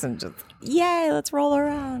relax and just, yay, let's roll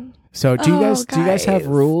around. So do you guys guys. have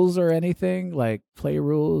rules or anything, like play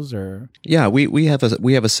rules or? Yeah, we have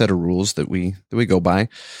a set of rules that we go by,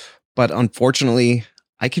 but unfortunately,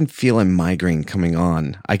 I can feel a migraine coming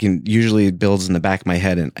on. Usually it builds in the back of my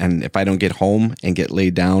head, and if I don't get home and get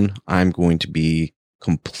laid down, I'm going to be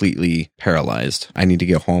completely paralyzed. I need to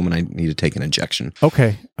get home and I need to take an injection.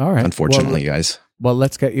 Okay, all right. Unfortunately, guys. Well,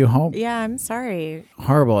 let's get you home. Yeah, I'm sorry.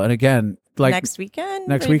 Horrible. And again, like next weekend,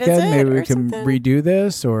 maybe we can something? redo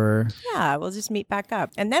this, or Yeah, we'll just meet back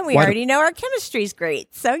up. And then we Why already know our chemistry's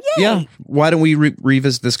great. So, yay. Yeah. Why don't we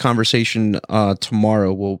revisit this conversation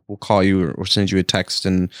tomorrow? We'll call you or send you a text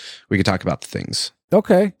and we can talk about the things.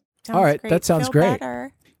 okay. Sounds All right, great. that sounds Feel great.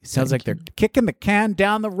 better. It sounds like they're kicking the can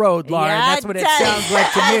down the road, Lauren. Yeah, That's what it does. sounds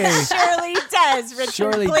like to me. Surely does. Richard.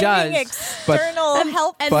 Surely Blaming does. External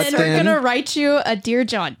help. And But then then- we're gonna write you a Dear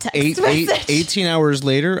John text message. 18 hours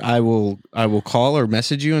later, I will call or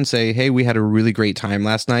message you and say, hey, we had a really great time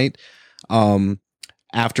last night.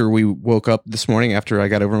 After we woke up this morning, after I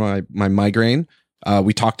got over my migraine,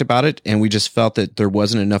 we talked about it and we just felt that there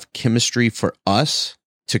wasn't enough chemistry for us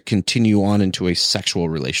to continue on into a sexual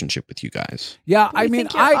relationship with you guys. Yeah, I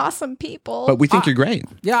think you're awesome people. But we think you're great.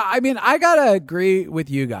 Yeah, I mean, I gotta agree with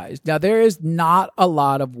you guys. Now, there is not a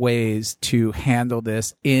lot of ways to handle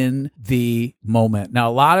this in the moment. Now,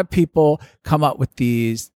 a lot of people come up with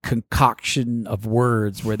these concoction of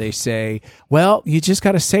words where they say, well, you just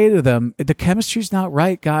got to say to them, the chemistry's not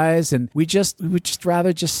right, guys, and we just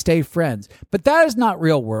rather just stay friends. But that is not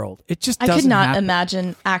real world. It just I doesn't could not happen.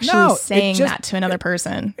 imagine actually No, it saying just- that to another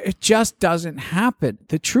person. It just doesn't happen.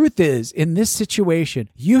 The truth is, in this situation,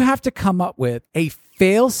 you have to come up with a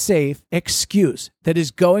fail-safe excuse that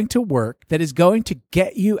is going to work, that is going to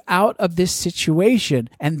get you out of this situation,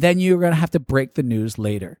 and then you're going to have to break the news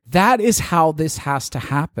later. That is how this has to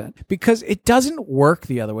happen, because it doesn't work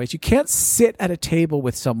the other ways. You can't sit at a table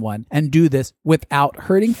with someone and do this without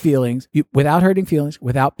hurting feelings,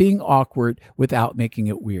 without being awkward, without making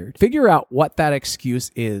it weird. Figure out what that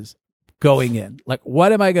excuse is going in. Like,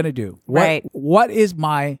 what am I going to do? Right. What is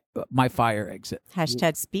my fire exit?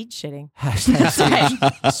 Hashtag speed shitting.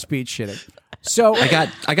 Hashtag speed shitting. So,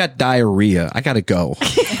 I got diarrhea. I got to go.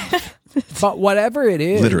 but whatever it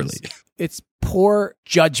is, Literally. it's poor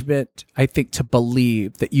judgment, I think, to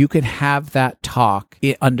believe that you can have that talk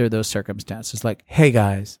under those circumstances. Like, hey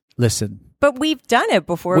guys, listen. But we've done it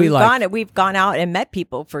before. We've gone out and met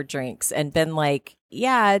people for drinks and been like,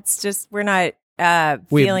 yeah, it's just, we're not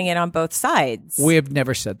feeling it on both sides. We have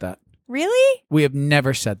never said that. Really? We have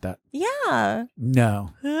never said that. Yeah. No.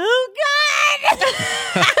 Oh,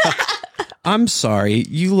 God. I'm sorry.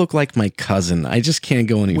 You look like my cousin. I just can't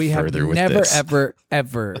go any We have further with never, this.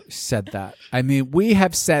 ever said that. I mean, we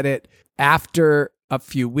have said it after a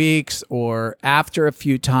few weeks or after a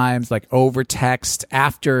few times, like over text,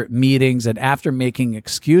 after meetings and after making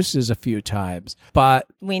excuses a few times. But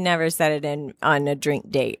We never said it on a drink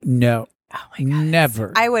date. no, Oh, my God.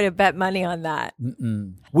 never. I would have bet money on that.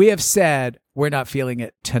 Mm-mm. We have said we're not feeling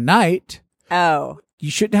it tonight. Oh. You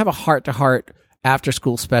shouldn't have a heart-to-heart after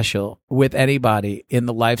school special with anybody in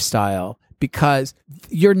the lifestyle because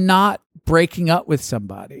you're not breaking up with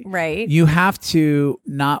somebody. Right. You have to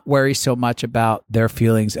not worry so much about their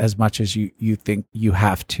feelings as much as you think you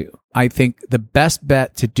have to. I think the best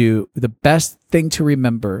bet to do, the best thing to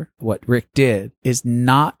remember, what Rick did, is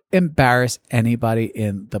not embarrass anybody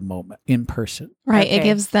in the moment, in person. Right. It Okay.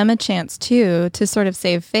 gives them a chance too to sort of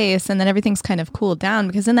save face, and then everything's kind of cooled down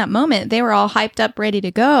because in that moment they were all hyped up, ready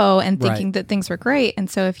to go and thinking Right. that things were great. And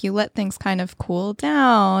so if you let things kind of cool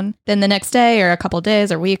down, then the next day or a couple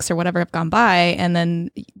days or weeks or whatever have gone by, and then,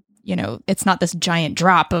 you know, it's not this giant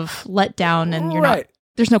drop of letdown and you're not, Right.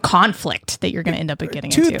 there's no conflict that you're going to end up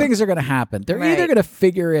getting Two into. things are going to happen. They're either Right. going to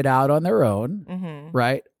figure it out on their own, Mm-hmm.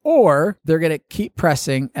 right? Or they're going to keep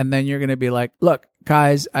pressing, and then you're going to be like, "Look,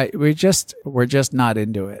 guys, we're just not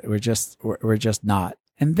into it. We're just not."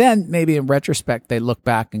 And then maybe in retrospect, they look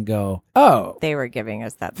back and go, "Oh, They were giving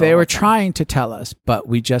us that. the they whole were time. trying to tell us, but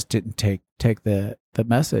we just didn't take the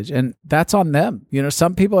message." And that's on them. You know,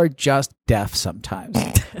 some people are just deaf sometimes.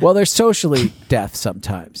 Well, they're socially deaf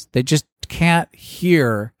sometimes. They just can't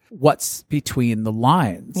hear what's between the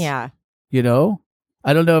lines. Yeah. You know,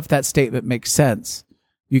 I don't know if that statement makes sense.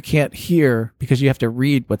 You can't hear because you have to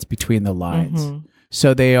read what's between the lines. Mhm.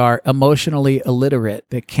 So they are emotionally illiterate.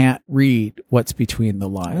 They can't read what's between the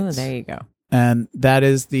Oh, lines. there you go. And that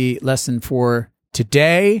is the lesson for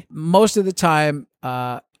today. Most of the time,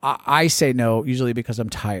 I say no, usually because I'm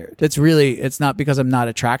tired. It's not because I'm not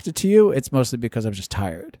attracted to you. It's mostly because I'm just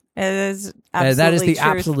tired. It is And that is the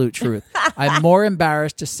absolute truth. absolute truth. I'm more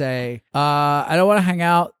embarrassed to say, I don't want to hang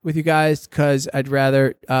out with you guys because I'd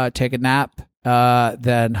rather take a nap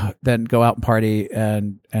than go out and party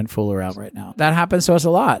and fool around right now. That happens to us a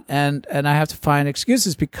lot. And I have to find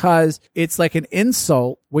excuses because it's like an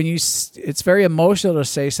insult when it's very emotional to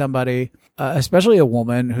say somebody, especially a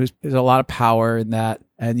woman who's a lot of power in that,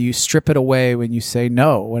 and you strip it away when you say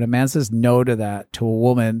no. When a man says no to that, to a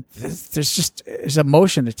woman, there's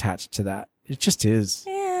emotion attached to that. It just is.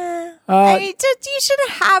 Yeah. You shouldn't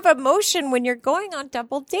have emotion when you're going on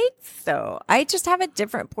double dates, though. I just have a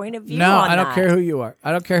different point of view No, on I don't that. care who you are.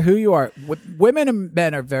 I don't care who you are. Women and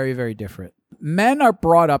men are very, very different. Men are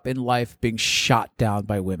brought up in life being shot down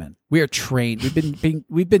by women. We are trained.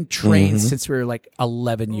 We've been trained since we were like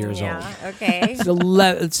 11 years old. Yeah, okay.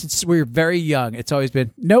 Since we were very young, it's always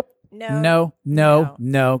been no.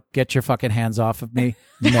 Get your fucking hands off of me.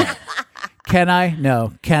 No. Can I?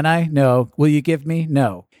 No. Can I? No. Will you give me?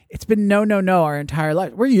 No. It's been no our entire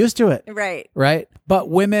life. We're used to it. Right. But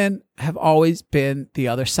women have always been the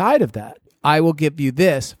other side of that. I will give you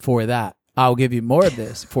this for that. I'll give you more of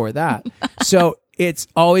this for that. So it's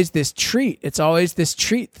always this treat. It's always this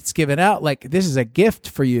treat that's given out. Like, this is a gift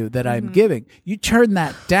for you that I'm giving. You turn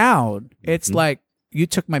that down. It's like you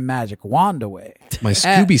took my magic wand away. My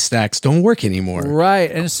Scooby snacks don't work anymore. Right.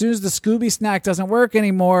 And as soon as the Scooby snack doesn't work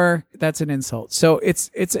anymore, that's an insult. So it's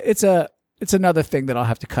another thing that I'll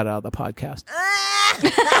have to cut out of the podcast.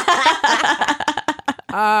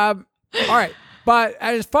 All right. But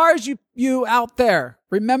as far as you out there,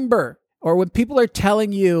 remember, or when people are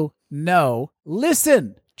telling you no,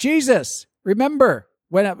 listen. Jesus, remember,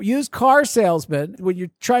 when a used car salesman, when you're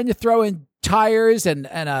trying to throw in tires and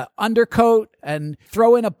a undercoat and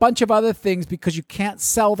throw in a bunch of other things because you can't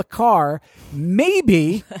sell the car,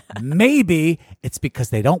 maybe it's because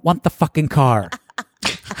they don't want the fucking car.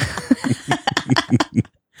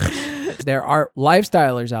 There are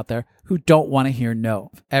lifestylers out there who don't want to hear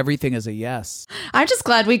no. Everything is a yes. I'm just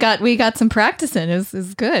glad we got some practice in.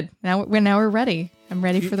 It's good. Now we're ready. I'm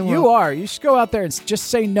ready for the world. You are. You should go out there and just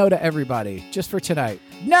say no to everybody just for tonight.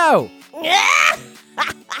 No.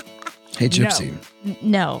 Hey, Gypsy.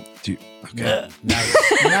 No. Okay.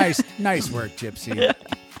 Nice work, Gypsy.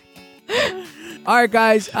 All right,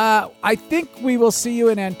 guys. I think we will see you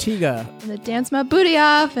in Antigua. I'm gonna dance my booty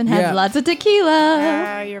off and have Yeah. lots of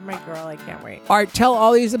tequila. You're my girl. I can't wait. All right, tell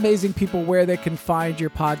all these amazing people where they can find your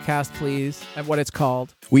podcast, please, and what it's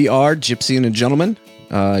called. We are Gypsy and a Gentleman.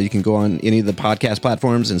 You can go on any of the podcast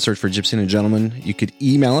platforms and search for Gypsy and a Gentleman. You could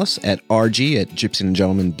email us at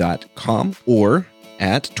rg@gypsyandagentleman.com or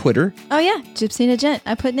at Twitter. Oh yeah, Gypsy and a Gent.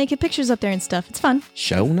 I put naked pictures up there and stuff. It's fun.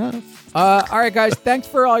 Show enough. All right, guys. Thanks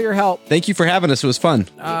for all your help. Thank you for having us. It was fun.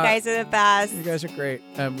 You guys are the best. You guys are great.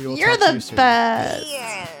 And we will You're talk to you the soon. best.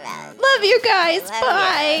 Love you guys.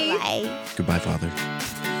 Bye. Goodbye, Father.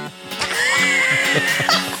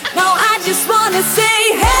 Now I just wanna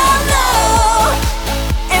say hello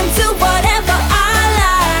and do whatever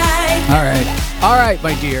I like. All right,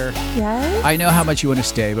 my dear. Yes. I know how much you want to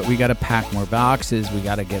stay, but we got to pack more boxes. We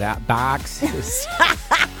got to get out boxes.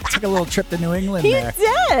 Took a little trip to New England there.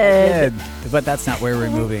 Did. But that's not where we're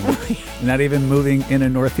moving. Not even moving in a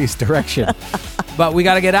northeast direction. But we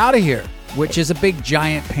got to get out of here, which is a big,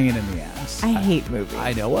 giant pain in the ass. I hate movies.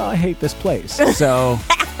 I know. Well, I hate this place. So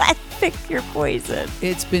Pick your poison.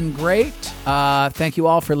 it's been great. Thank you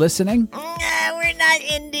all for listening. We're not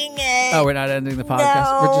ending it. Oh, we're not ending the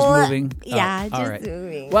podcast. We're just No. moving. Yeah, all just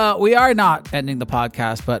moving. Well, we are not ending the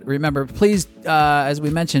podcast, but remember, please, as we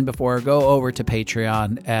mentioned before, go over to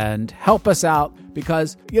Patreon and help us out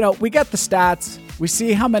because, we get the stats. We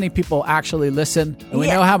see how many people actually listen, and we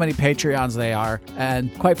know how many Patreons they are.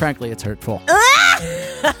 And quite frankly, it's hurtful.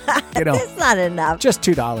 It's not enough. Just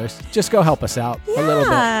 $2. Just go help us out a little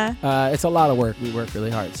Yeah. bit. It's a lot of work. We work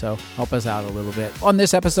really hard, so help us out a little bit. On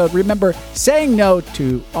this episode, remember, saying no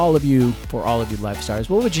to all of you, for all of you lifestars,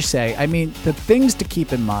 what would you say? I mean, the things to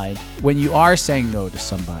keep in mind when you are saying no to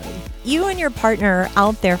somebody. You and your partner are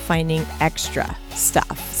out there finding extra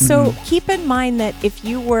stuff. So keep in mind that if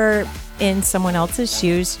you were in someone else's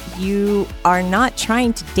shoes, you are not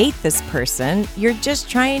trying to date this person. You're just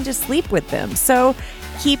trying to sleep with them. So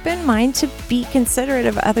keep in mind to be considerate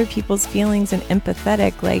of other people's feelings and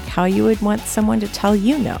empathetic, like how you would want someone to tell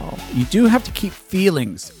you no. You do have to keep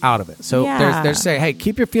feelings out of it. So Yeah. there's saying, hey,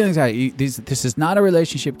 keep your feelings out. This is not a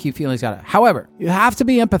relationship. Keep feelings out of it. However, you have to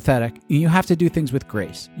be empathetic and you have to do things with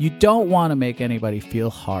grace. You don't want to make anybody feel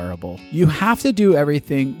horrible. You have to do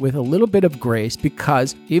everything with a little bit of grace,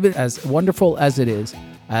 because even as wonderful as it is,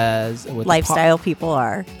 as with the Lifestyle people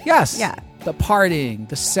are. yes. Yeah. The partying,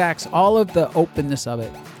 the sex, all of the openness of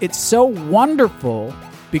it. It's so wonderful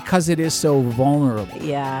because it is so vulnerable.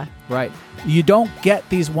 Yeah. Right. You don't get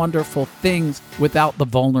these wonderful things without the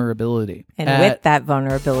vulnerability. And with that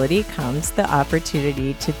vulnerability comes the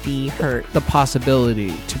opportunity to be hurt. the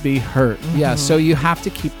possibility to be hurt. Yeah. So you have to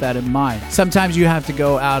keep that in mind. Sometimes you have to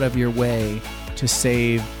go out of your way to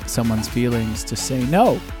save someone's feelings, to say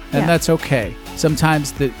no. And Yeah. that's okay.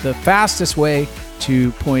 Sometimes the fastest way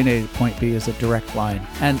to point A to point B is a direct line.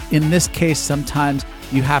 And in this case, sometimes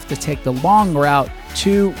you have to take the long route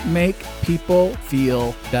to make people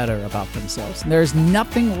feel better about themselves. And there's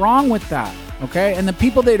nothing wrong with that. Okay. And the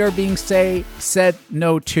people that are being said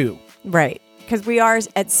no to. Right. Because we are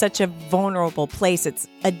at such a vulnerable place. It's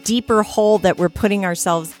a deeper hole that we're putting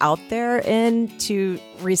ourselves out there in to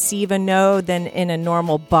receive a no than in a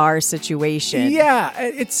normal bar situation. Yeah,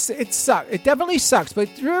 it sucks. It definitely sucks. But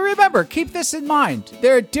remember, keep this in mind.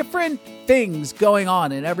 There are different things going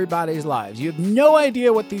on in everybody's lives. You have no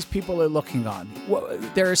idea what these people are looking on.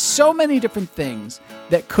 There are so many different things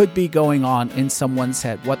that could be going on in someone's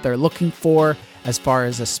head. What they're looking for as far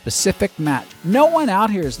as a specific match. No one out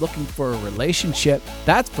here is looking for a relationship.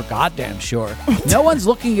 That's for goddamn sure. No one's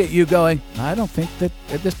looking at you going, I don't think that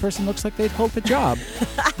this person looks like they'd hold a job.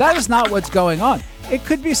 That is not what's going on. It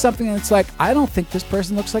could be something that's like, I don't think this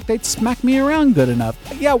person looks like they'd smack me around good enough.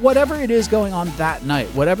 Yeah, whatever it is going on that night,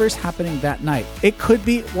 whatever's happening that night, it could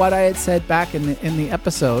be what I had said back in the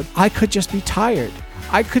episode. I could just be tired.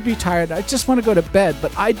 I could be tired. I just want to go to bed,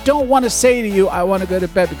 but I don't want to say to you, I want to go to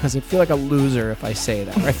bed, because I feel like a loser if I say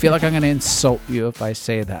that. Or I feel like I'm going to insult you if I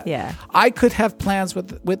say that. Yeah. I could have plans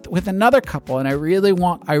with another couple, and I really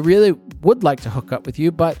would like to hook up with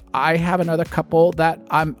you, but I have another couple that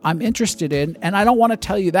I'm interested in, and I don't want to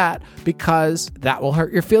tell you that because that will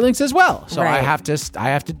hurt your feelings as well. So Right. I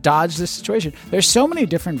have to dodge this situation. There's so many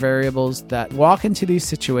different variables that walk into these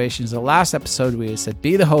situations. The last episode we said,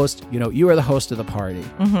 be the host. You are the host of the party.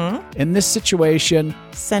 Mm-hmm. In this situation,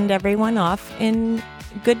 Send everyone off in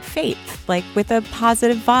good faith, like with a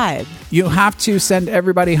positive vibe. you have to send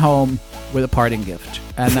everybody home with a parting gift.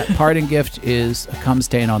 And that parting gift is a cum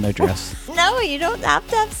stain on their dress. No, you don't have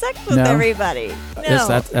to have sex with No? everybody. No.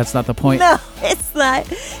 That's not the point. No, it's not.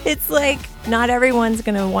 It's like not everyone's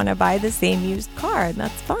going to want to buy the same used car, and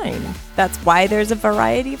that's fine. That's why there's a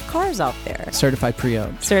variety of cars out there. Certified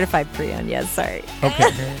pre-owned. Certified pre-owned, yes, sorry.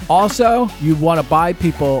 Okay. Also, you want to buy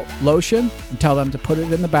people lotion and tell them to put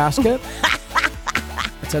it in the basket.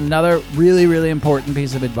 It's another really, really important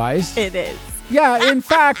piece of advice. It is. Yeah, in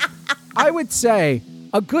fact, I would say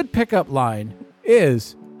a good pickup line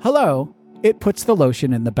is, hello, it puts the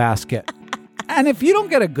lotion in the basket. And if you don't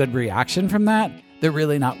get a good reaction from that, they're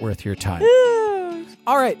really not worth your time.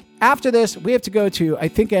 All right, after this, we have to go to, I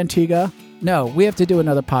think, Antigua. No, we have to do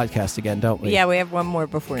another podcast again, don't we? Yeah, we have one more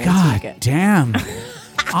before God Antigua. damn.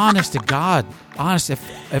 Honest to God. Honest,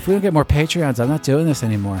 if we don't get more Patreons, I'm not doing this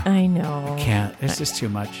anymore. I know. Can't. It's just too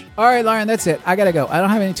much. All right, Lauren, that's it. I got to go. I don't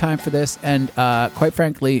have any time for this. And quite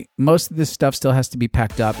frankly, most of this stuff still has to be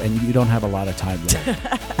packed up, and you don't have a lot of time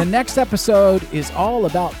left. The next episode is all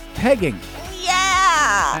about pegging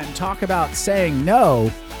Yeah. and talk about saying no.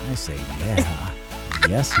 I say yeah.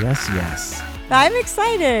 Yes, yes, yes. I'm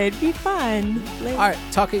excited. Be fun. All right,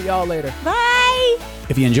 talk to y'all later. Bye.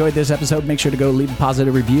 If you enjoyed this episode, make sure to go leave a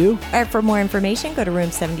positive review. For more information, go to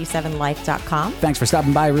room77life.com. Thanks for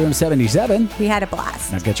stopping by Room 77. We had a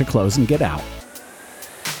blast. Now get your clothes and get out.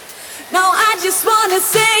 No, I just wanna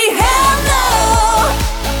say hello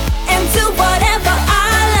and do whatever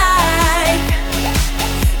I like.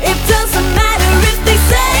 It doesn't matter if they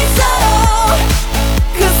say so,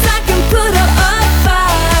 'cause I can put up a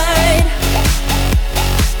fight.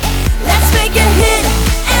 Let's make a hit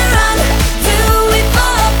and run, do it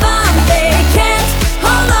for fun. They can't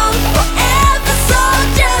hold on forever, so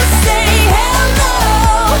just say hello.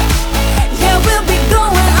 Yeah, we'll be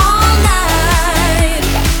going all night.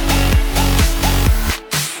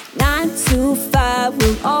 9 to 5,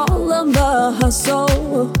 we're all on the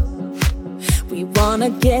hustle. We wanna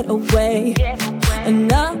get away.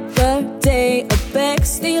 Another day of beg,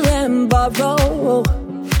 steal and borrow.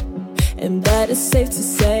 And that is safe to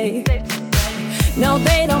say. No,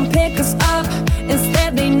 they don't pick us up.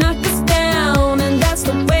 Instead, they knock us